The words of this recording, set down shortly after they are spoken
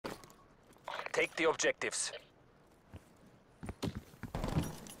Take the objectives.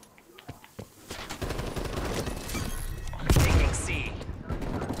 Taking C.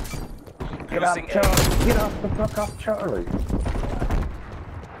 Get off Losing Charlie. Get off the fuck off Charlie.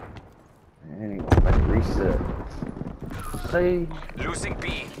 Anyway, reset. See? Losing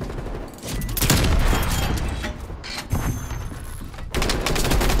B.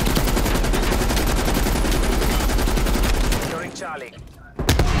 Securing Charlie.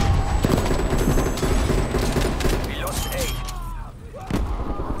 We lost A.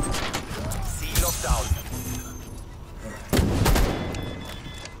 C locked down.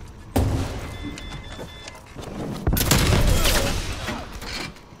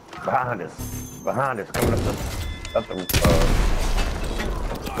 Behind us, coming up the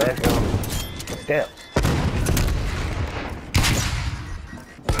back steps.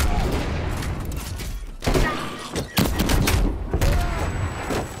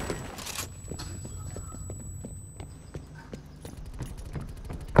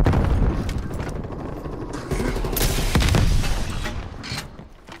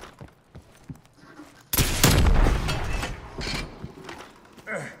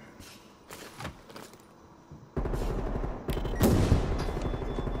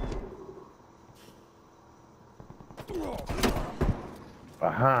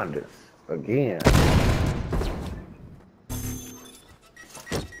 Behind us again.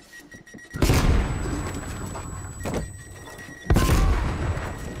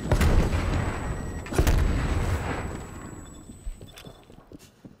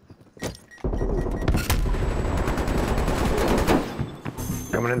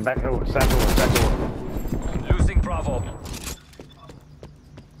 Coming in back door, side door. Losing Bravo.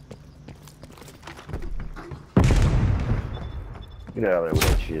 Get out of there with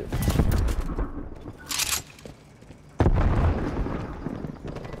that shit.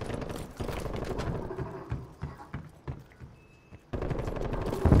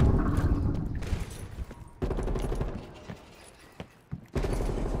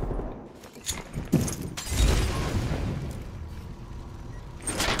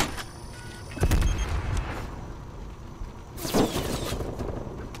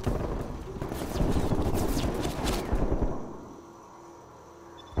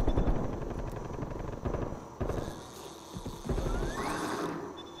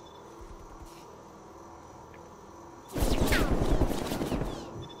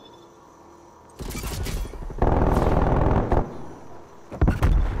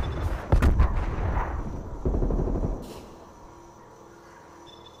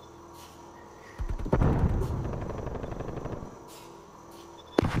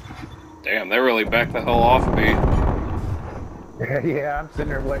 Damn, they really backed the hell off of me. Yeah, I'm sitting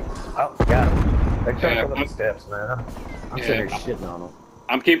there waiting. Oh, got him. They're trying to come up I'm- the steps, man. I'm sitting there shitting on them.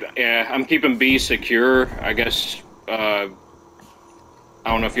 I'm keeping B secure. I guess I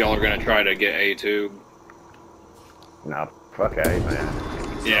don't know if y'all are gonna try to get A too. No, fuck A,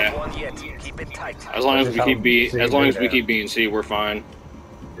 man. Yeah. Not one yet. Keep it tight. As long as we keep B, See, as long as we yeah. keep B and C, we're fine.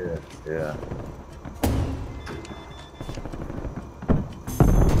 Yeah, yeah.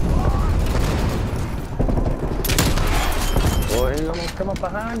 Boy, he's almost come up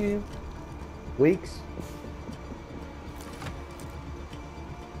behind you. Weeks.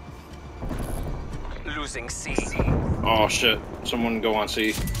 Losing C. Oh shit! Someone go on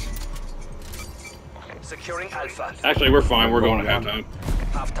C. Securing Alpha. Actually, we're fine. We're going to halftime.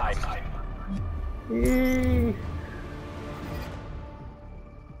 Half time. Yee.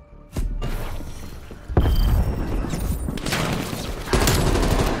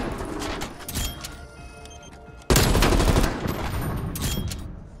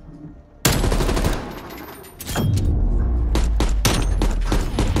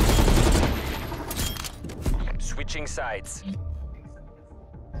 Switching sides.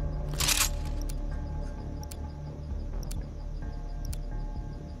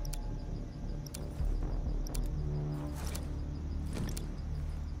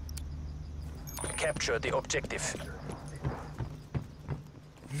 Capture the objective.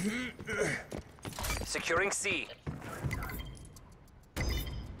 Securing C.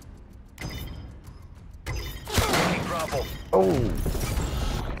 Taking Bravo. Oh,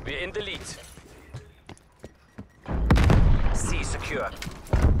 We're in the lead. C secure. Enemy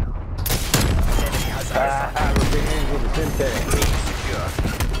has Alpha. revenge with the Syntax. B secure.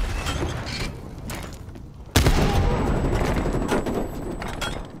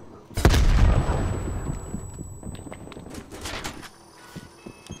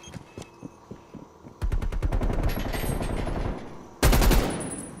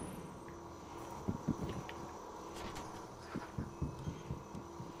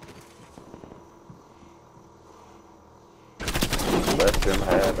 Let them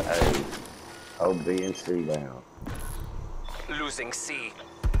have A. Hold B and C down. Losing C.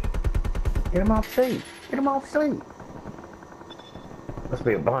 Get him off C. Get him off C. Must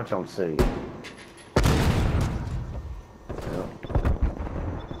be a bunch on C. Yep.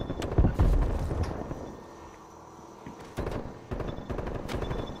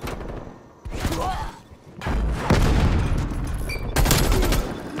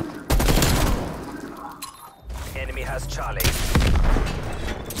 Enemy has Charlie.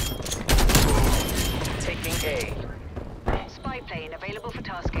 Taking A. Spy plane available for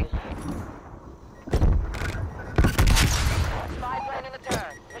tasking. Spy plane in the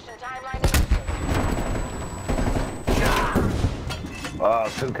turn. Mission timeline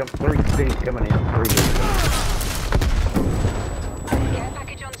Three C's coming in. 3 B's coming Care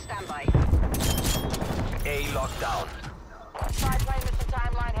package on standby. A locked down. in. Spy plane mission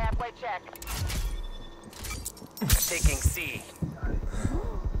timeline halfway check. Taking C.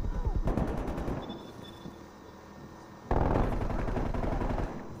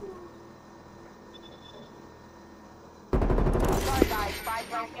 Sorry guys, spy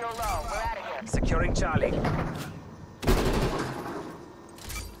plane fuel low. We're out of here. Securing Charlie.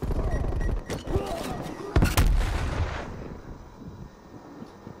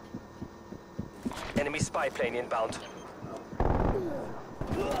 Enemy spy plane inbound.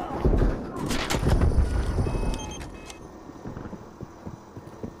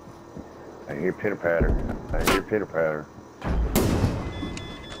 I hear pitter patter. I hear pitter patter.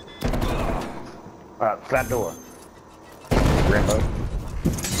 Alright, flat door. Rambo.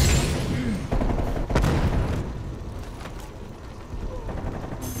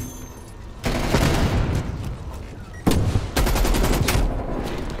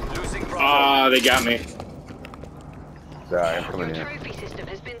 Losing Bravo. Ah, they got me. Sorry, I'm Your coming in. trophy system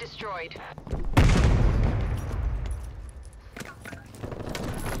has been destroyed.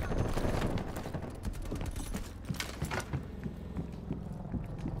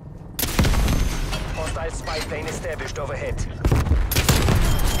 Hostile spy plane established overhead.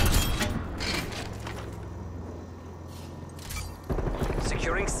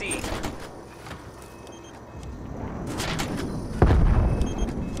 Securing C.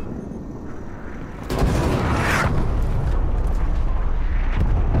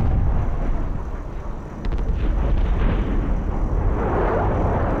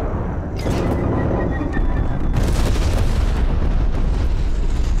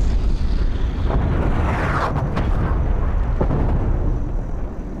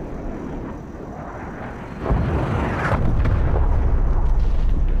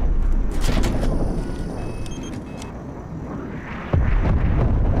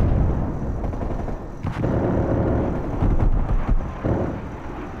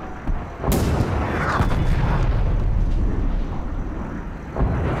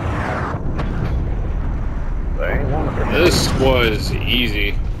 They ain't one of them. This was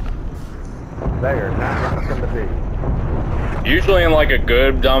easy. They are not nothing to be. Usually in like a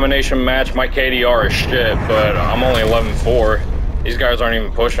good domination match, my KDR is shit, but I'm only 11-4. These guys aren't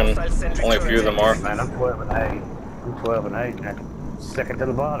even pushing. Only a few of them are. Man, I'm 12 and 8. I'm 12 and 8. And second to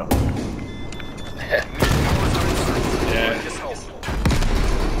the bottom. Yeah.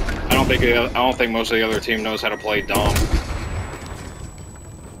 I don't think most of the other team knows how to play Dom.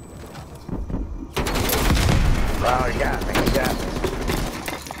 Oh, he got me. He got me.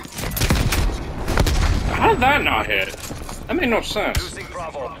 How did that not hit? That made no sense. Losing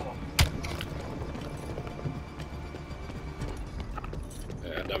Bravo.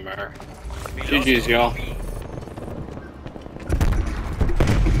 Yeah, doesn't matter. We lost GG's, y'all. B.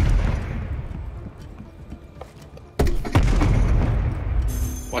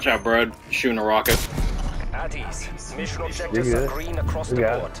 Watch out, Brad. Shooting a rocket. At ease. Mission objectives You're are good. green across You the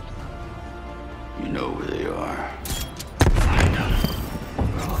got it. board. You know where they are. Find them,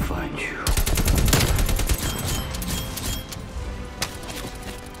 or I'll find you.